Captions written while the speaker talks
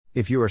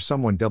If you are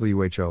someone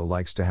WHO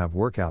likes to have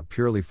workout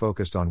purely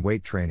focused on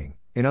weight training,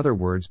 in other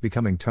words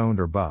becoming toned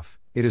or buff,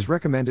 it is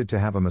recommended to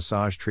have a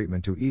massage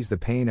treatment to ease the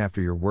pain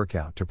after your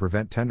workout to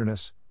prevent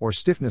tenderness or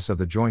stiffness of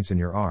the joints in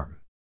your arm.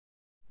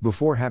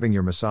 Before having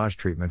your massage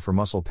treatment for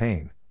muscle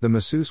pain, the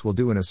masseuse will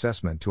do an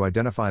assessment to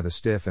identify the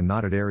stiff and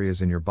knotted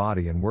areas in your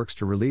body and works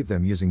to relieve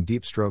them using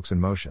deep strokes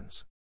and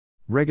motions.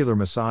 Regular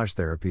massage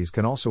therapies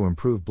can also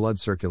improve blood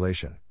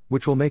circulation,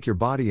 which will make your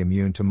body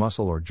immune to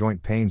muscle or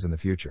joint pains in the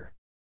future.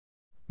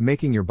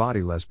 Making your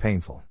body less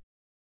painful.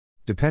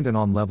 Dependent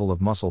on level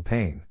of muscle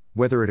pain,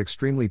 whether it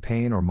extremely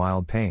pain or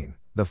mild pain,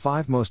 the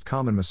 5 most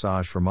common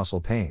massage for muscle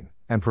pain,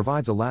 and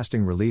provides a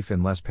lasting relief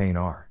in less pain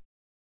are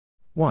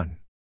 1.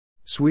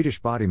 Swedish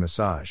body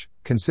massage,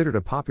 considered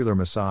a popular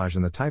massage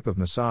and the type of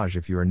massage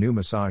if you are new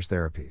massage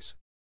therapies.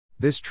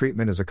 This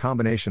treatment is a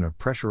combination of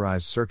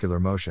pressurized circular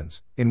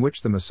motions, in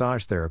which the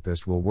massage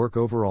therapist will work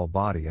overall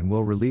body and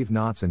will relieve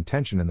knots and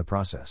tension in the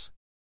process.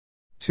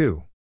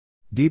 2.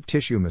 Deep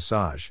tissue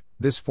massage,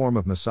 this form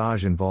of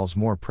massage involves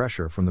more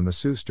pressure from the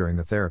masseuse during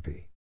the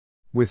therapy.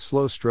 With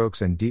slow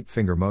strokes and deep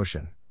finger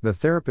motion, the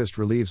therapist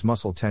relieves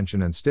muscle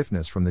tension and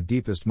stiffness from the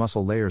deepest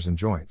muscle layers and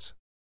joints.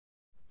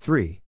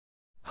 3.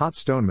 Hot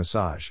stone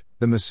massage,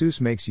 the masseuse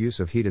makes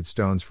use of heated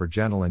stones for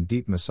gentle and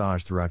deep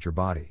massage throughout your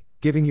body,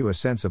 giving you a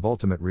sense of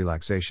ultimate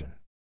relaxation.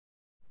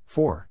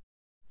 4.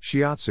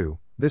 Shiatsu,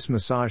 this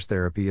massage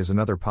therapy is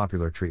another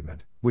popular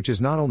treatment, which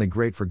is not only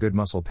great for good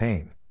muscle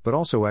pain, but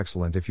also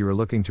excellent if you are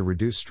looking to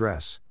reduce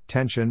stress,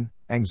 tension,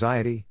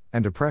 anxiety,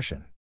 and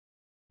depression.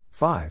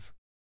 5.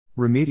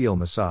 Remedial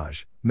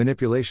massage,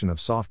 manipulation of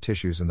soft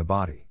tissues in the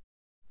body.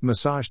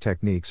 Massage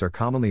techniques are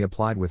commonly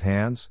applied with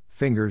hands,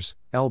 fingers,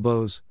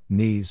 elbows,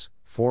 knees,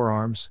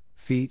 forearms,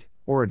 feet,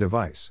 or a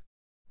device.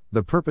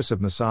 The purpose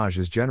of massage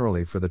is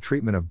generally for the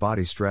treatment of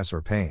body stress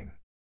or pain.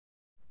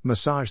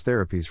 Massage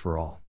therapies for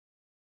all.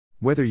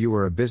 Whether you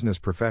are a business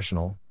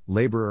professional,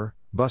 laborer,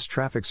 bus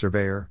traffic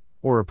surveyor,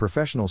 or a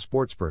professional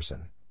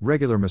sportsperson,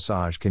 regular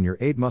massage can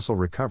aid muscle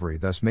recovery,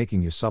 thus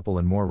making you supple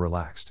and more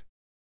relaxed.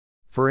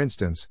 For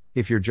instance,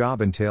 if your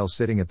job entails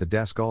sitting at the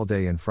desk all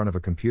day in front of a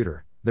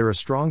computer, there is a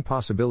strong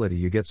possibility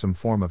you get some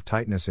form of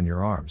tightness in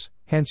your arms,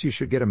 hence you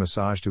should get a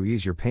massage to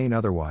ease your pain,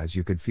 otherwise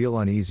you could feel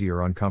uneasy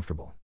or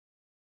uncomfortable.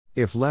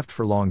 If left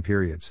for long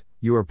periods,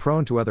 you are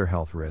prone to other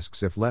health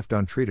risks if left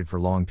untreated for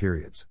long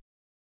periods.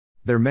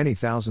 There are many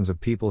thousands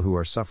of people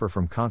who suffer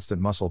from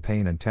constant muscle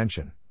pain and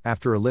tension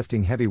after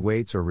lifting heavy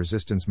weights or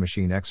resistance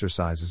machine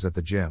exercises at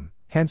the gym,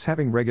 hence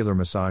having regular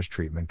massage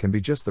treatment can be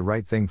just the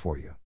right thing for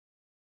you.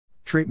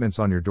 Treatments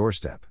on your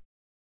doorstep.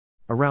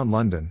 Around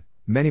London,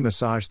 many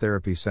massage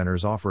therapy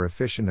centers offer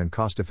efficient and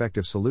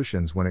cost-effective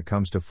solutions when it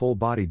comes to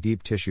full-body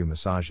deep tissue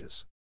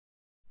massages.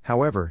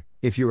 However,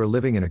 if you are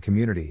living in a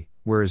community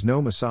where is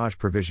no massage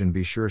provision,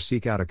 be sure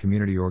seek out a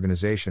community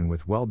organization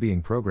with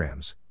well-being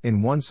programs.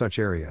 In one such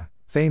area,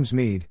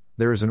 Thamesmead,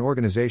 there is an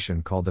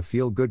organization called the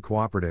Feel Good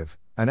Cooperative,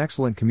 an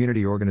excellent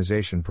community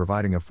organization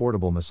providing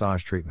affordable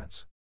massage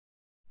treatments.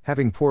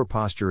 Having poor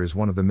posture is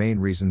one of the main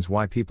reasons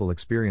why people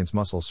experience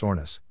muscle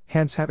soreness,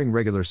 hence having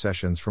regular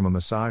sessions from a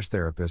massage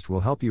therapist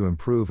will help you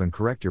improve and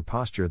correct your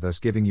posture, thus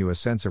giving you a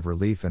sense of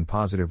relief and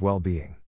positive well-being.